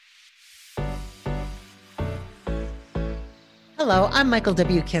Hello, I'm Michael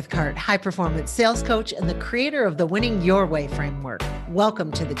W. Kithcart, high performance sales coach and the creator of the Winning Your Way framework.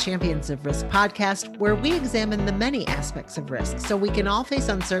 Welcome to the Champions of Risk podcast, where we examine the many aspects of risk so we can all face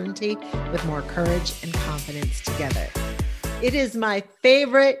uncertainty with more courage and confidence together. It is my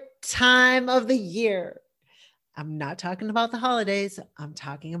favorite time of the year. I'm not talking about the holidays. I'm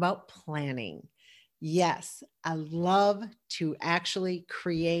talking about planning. Yes, I love to actually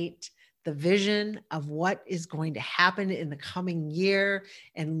create the vision of what is going to happen in the coming year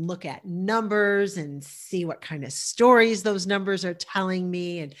and look at numbers and see what kind of stories those numbers are telling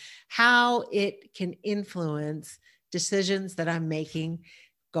me and how it can influence decisions that I'm making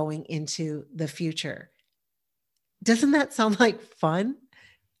going into the future. Doesn't that sound like fun?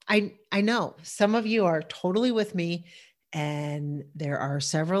 I know some of you are totally with me, and there are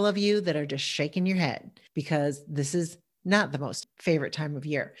several of you that are just shaking your head because this is not the most favorite time of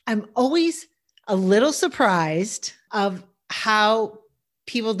year. I'm always a little surprised of how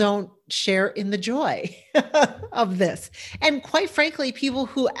people don't share in the joy of this. And quite frankly, people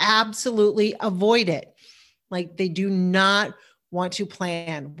who absolutely avoid it, like they do not want to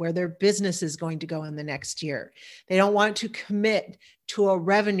plan where their business is going to go in the next year. They don't want to commit to a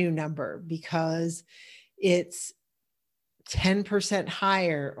revenue number because it's 10%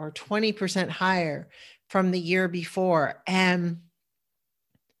 higher or 20% higher from the year before. And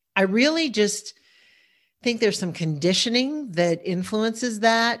I really just think there's some conditioning that influences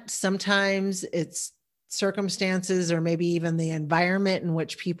that. Sometimes it's circumstances or maybe even the environment in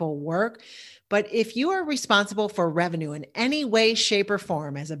which people work. But if you are responsible for revenue in any way, shape, or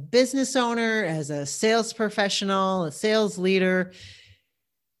form, as a business owner, as a sales professional, a sales leader,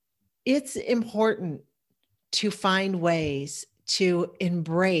 it's important to find ways to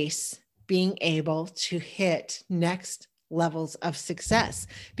embrace being able to hit next levels of success,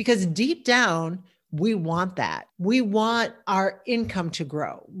 because deep down, we want that. We want our income to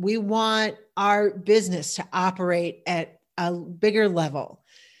grow. We want our business to operate at a bigger level.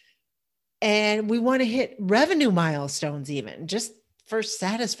 And we want to hit revenue milestones, even just for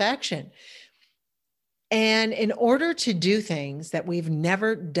satisfaction. And in order to do things that we've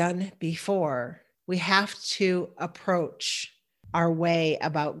never done before, we have to approach our way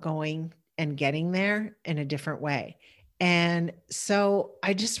about going and getting there in a different way. And so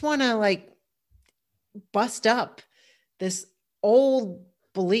I just want to bust up this old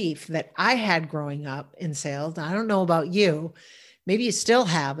belief that I had growing up in sales. I don't know about you. Maybe you still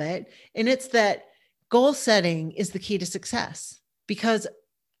have it. And it's that goal setting is the key to success, because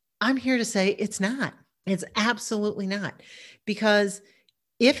I'm here to say it's not. It's absolutely not. Because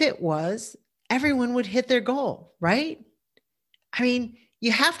if it was, everyone would hit their goal, right? I mean,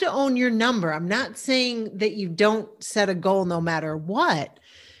 you have to own your number. I'm not saying that you don't set a goal no matter what.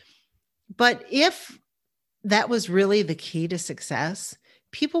 But if that was really the key to success,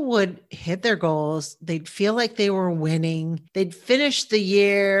 people would hit their goals. They'd feel like they were winning. They'd finish the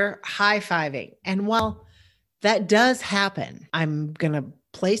year high-fiving. And while that does happen, I'm going to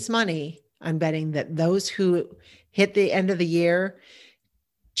place money on betting that those who hit the end of the year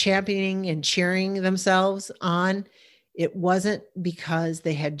championing and cheering themselves on, it wasn't because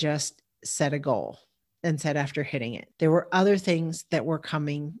they had just set a goal and said after hitting it. There were other things that were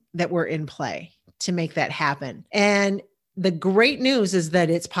coming, that were in play to make that happen. And the great news is that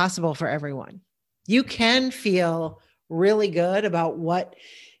it's possible for everyone. You can feel really good about what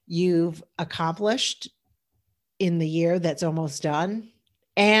you've accomplished in the year that's almost done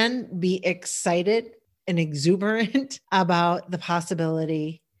and be excited and exuberant about the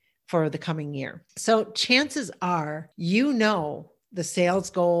possibility for the coming year. So chances are, the sales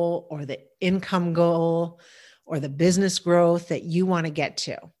goal or the income goal or the business growth that you want to get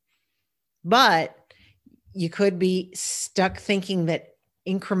to. But you could be stuck thinking that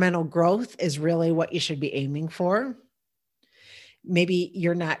incremental growth is really what you should be aiming for. Maybe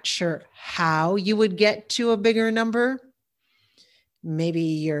you're not sure how you would get to a bigger number. Maybe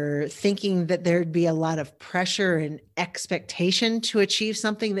you're thinking that there'd be a lot of pressure and expectation to achieve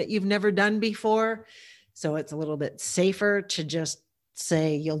something that you've never done before. So it's a little bit safer to just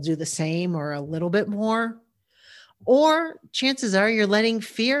say you'll do the same or a little bit more. Or chances are you're letting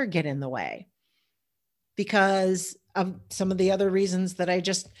fear get in the way because of some of the other reasons that I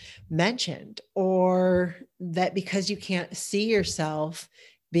just mentioned, or that because you can't see yourself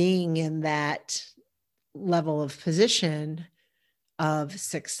being in that level of position of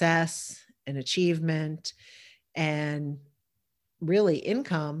success and achievement and really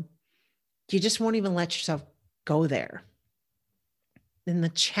income, you just won't even let yourself go there. And the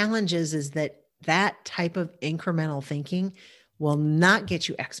challenge is that type of incremental thinking will not get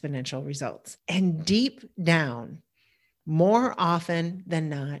you exponential results. And deep down, More often than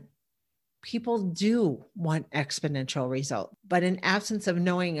not, people do want exponential results, but in absence of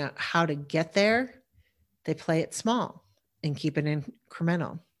knowing how to get there, they play it small and keep it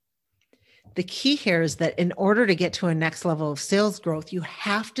incremental. The key here is that in order to get to a next level of sales growth, you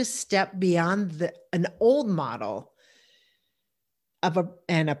have to step beyond an old model of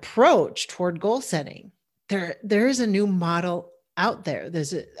an approach toward goal setting. There is a new model out there.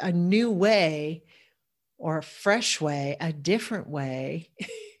 There's a new way, or a fresh way, a different way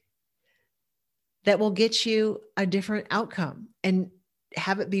that will get you a different outcome and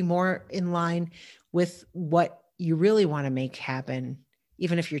have it be more in line with what you really want to make happen,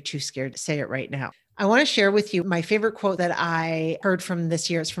 even if you're too scared to say it right now. I want to share with you my favorite quote that I heard from this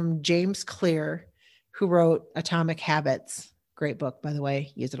year. It's from James Clear, who wrote Atomic Habits. Great book, by the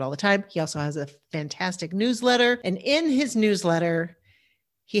way. Use it all the time. He also has a fantastic newsletter. And in his newsletter,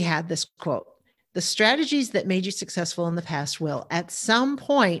 he had this quote: "The strategies that made you successful in the past will, at some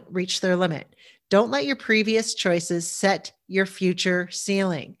point, reach their limit. Don't let your previous choices set your future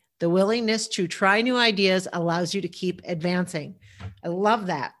ceiling. The willingness to try new ideas allows you to keep advancing." I love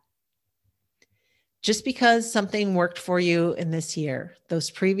that. Just because something worked for you in this year,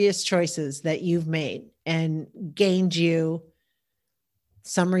 those previous choices that you've made and gained you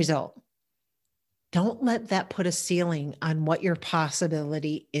some result, don't let that put a ceiling on what your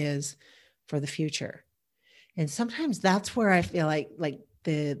possibility is for the future. And sometimes that's where I feel like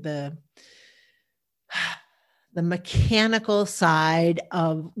the mechanical side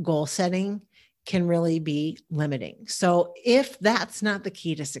of goal setting can really be limiting. So if that's not the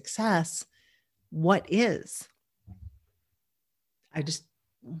key to success, what is? I just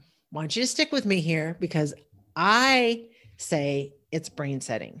want you to stick with me here, because I say it's brain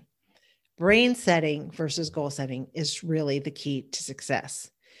setting. Brain setting versus goal setting is really the key to success.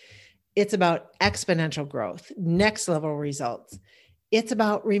 It's about exponential growth, next level results. It's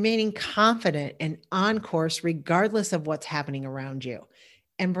about remaining confident and on course regardless of what's happening around you.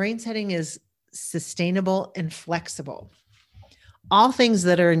 And brain setting is sustainable and flexible. All things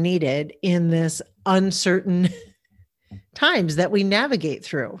that are needed in this uncertain times that we navigate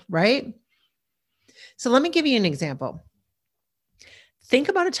through, right? So let me give you an example. Think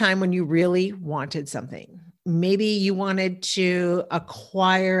about a time when you really wanted something. Maybe you wanted to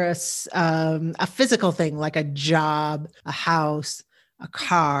acquire a physical thing like a job, a house, a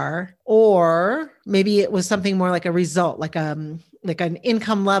car, or maybe it was something more like a result, like an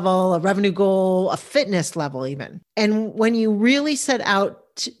income level, a revenue goal, a fitness level even. And when you really set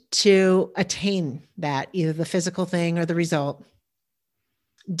out to attain that, either the physical thing or the result,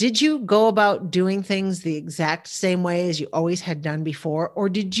 did you go about doing things the exact same way as you always had done before? Or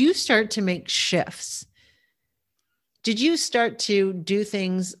did you start to make shifts? Did you start to do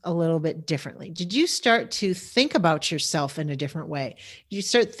things a little bit differently? Did you start to think about yourself in a different way? Did you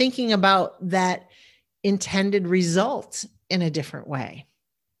start thinking about that intended result in a different way?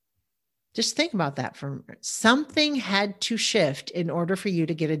 Just think about that for a minute. Something had to shift in order for you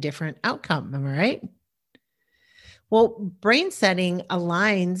to get a different outcome. Am I right? Well, brain setting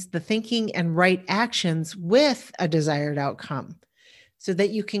aligns the thinking and right actions with a desired outcome so that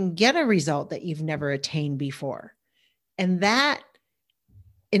you can get a result that you've never attained before. And that,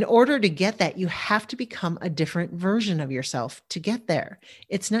 in order to get that, you have to become a different version of yourself to get there.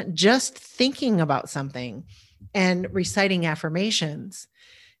 It's not just thinking about something and reciting affirmations.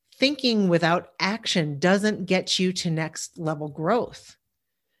 Thinking without action doesn't get you to next level growth,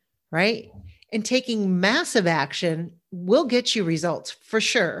 right? And taking massive action will get you results for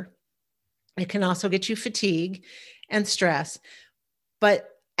sure. It can also get you fatigue and stress, but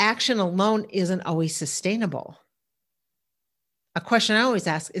action alone isn't always sustainable. A question I always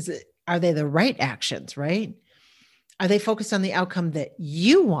ask is, are they the right actions, right? Are they focused on the outcome that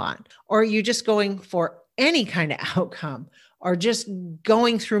you want? Or are you just going for any kind of outcome or just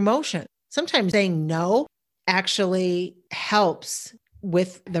going through motion? Sometimes saying no actually helps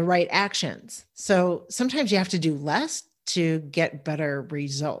with the right actions. So sometimes you have to do less to get better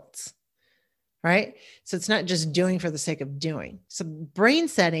results, right? So it's not just doing for the sake of doing. So brain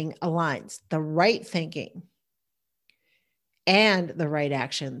setting aligns the right thinking and the right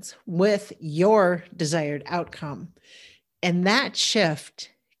actions with your desired outcome. And that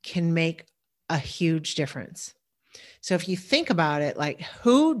shift can make a huge difference. So if you think about it, like,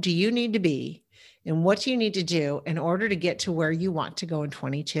 who do you need to be and what do you need to do in order to get to where you want to go in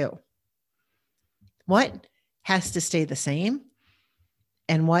 22? What has to stay the same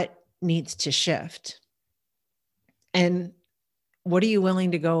and what needs to shift? And what are you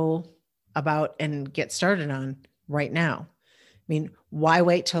willing to go about and get started on right now? I mean, why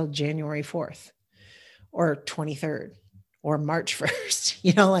wait till January 4th or 23rd? or March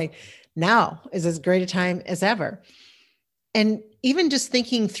 1st, like now is as great a time as ever. And even just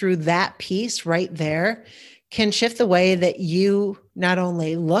thinking through that piece right there can shift the way that you not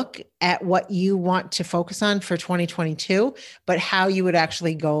only look at what you want to focus on for 2022, but how you would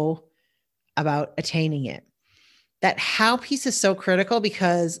actually go about attaining it. That how piece is so critical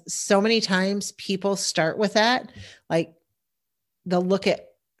because so many times people start with that. Like they'll look at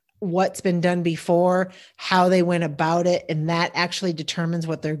what's been done before, how they went about it, and that actually determines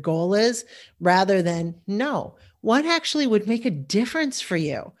what their goal is rather than no, what actually would make a difference for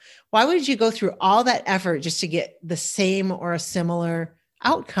you? Why would you go through all that effort just to get the same or a similar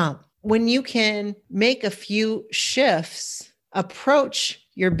outcome? When you can make a few shifts, approach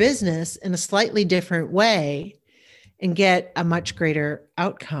your business in a slightly different way, and get a much greater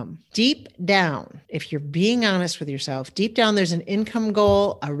outcome. Deep down, if you're being honest with yourself, deep down, there's an income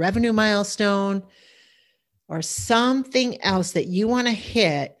goal, a revenue milestone, or something else that you want to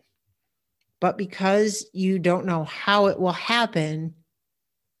hit. But because you don't know how it will happen,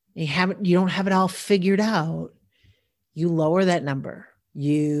 you don't have it all figured out, you lower that number.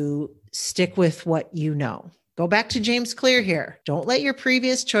 You stick with what you know. Go back to James Clear here. Don't let your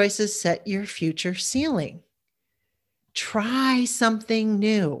previous choices set your future ceiling. Try something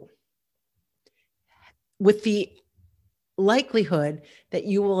new with the likelihood that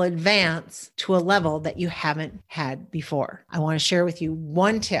you will advance to a level that you haven't had before. I want to share with you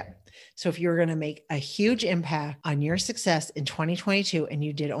one tip. So if you're going to make a huge impact on your success in 2022 and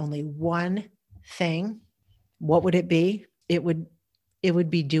you did only one thing, what would it be? It would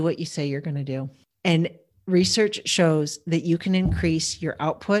be do what you say you're going to do. And research shows that you can increase your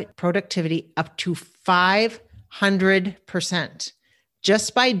output productivity up to 500%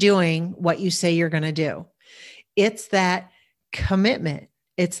 just by doing what you say you're going to do. It's that commitment.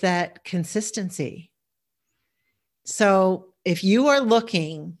 It's that consistency. So if you are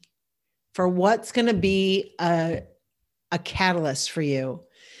looking for what's going to be a catalyst for you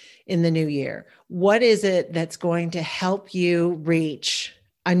in the new year, what is it that's going to help you reach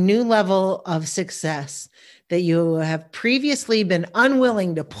a new level of success that you have previously been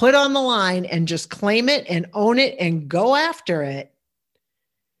unwilling to put on the line and just claim it and own it and go after it?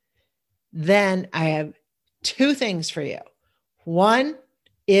 Then I have two things for you. One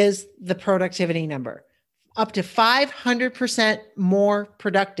is the productivity number, up to 500% more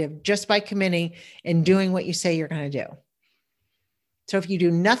productive just by committing and doing what you say you're going to do. So if you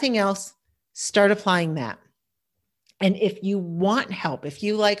do nothing else, start applying that. And if you want help, if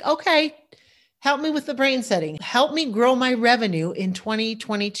you like, okay, help me with the brain setting, help me grow my revenue in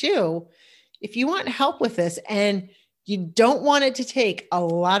 2022. If you want help with this and you don't want it to take a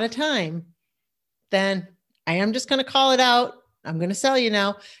lot of time, then I am just going to call it out. I'm going to sell you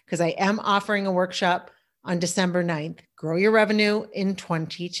now because I am offering a workshop on December 9th, Grow Your Revenue in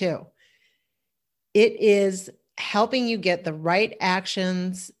 22. It is helping you get the right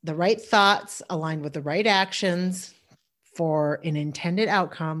actions, the right thoughts aligned with the right actions for an intended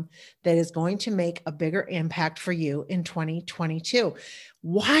outcome that is going to make a bigger impact for you in 2022.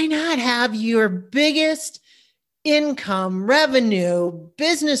 Why not have your biggest income, revenue,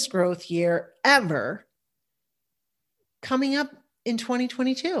 business growth year ever coming up in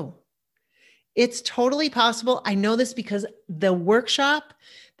 2022? It's totally possible. I know this because the workshop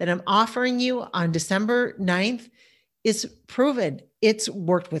that I'm offering you on December 9th is proven. It's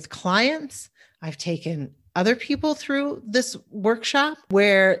worked with clients. I've taken other people through this workshop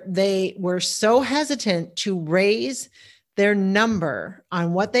where they were so hesitant to raise their number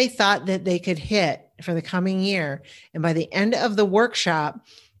on what they thought that they could hit for the coming year. And by the end of the workshop,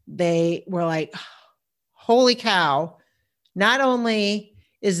 they were like, holy cow, not only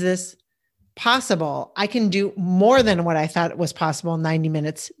is this possible, I can do more than what I thought was possible 90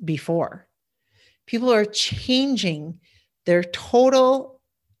 minutes before. People are changing their total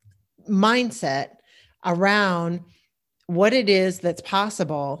mindset around what it is that's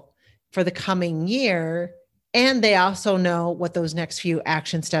possible for the coming year. And they also know what those next few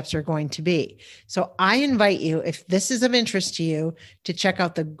action steps are going to be. So I invite you, if this is of interest to you, to check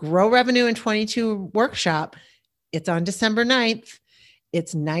out the Grow Revenue in 22 workshop. It's on December 9th.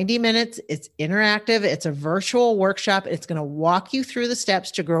 It's 90 minutes. It's interactive. It's a virtual workshop. It's going to walk you through the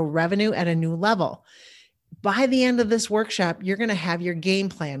steps to grow revenue at a new level. By the end of this workshop, you're going to have your game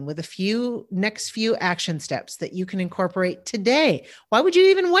plan with next few action steps that you can incorporate today. Why would you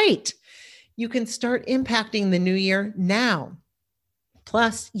even wait? You can start impacting the new year now.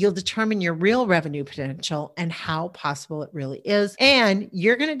 Plus, you'll determine your real revenue potential and how possible it really is. And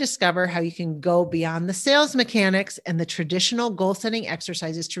you're going to discover how you can go beyond the sales mechanics and the traditional goal setting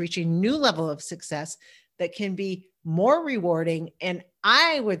exercises to reach a new level of success that can be more rewarding, and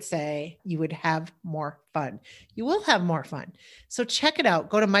I would say you would have more fun. You will have more fun. So check it out.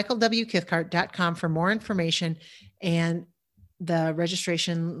 Go to michaelwcathcart.com for more information, and the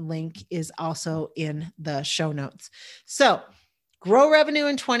registration link is also in the show notes. So grow revenue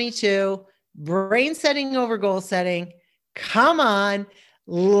in 22, brain setting over goal setting. Come on,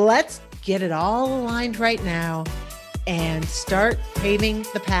 let's get it all aligned right now and start paving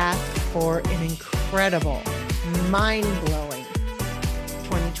the path for an incredible, mind-blowing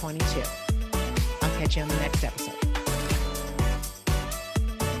 2022. I'll catch you on the next episode.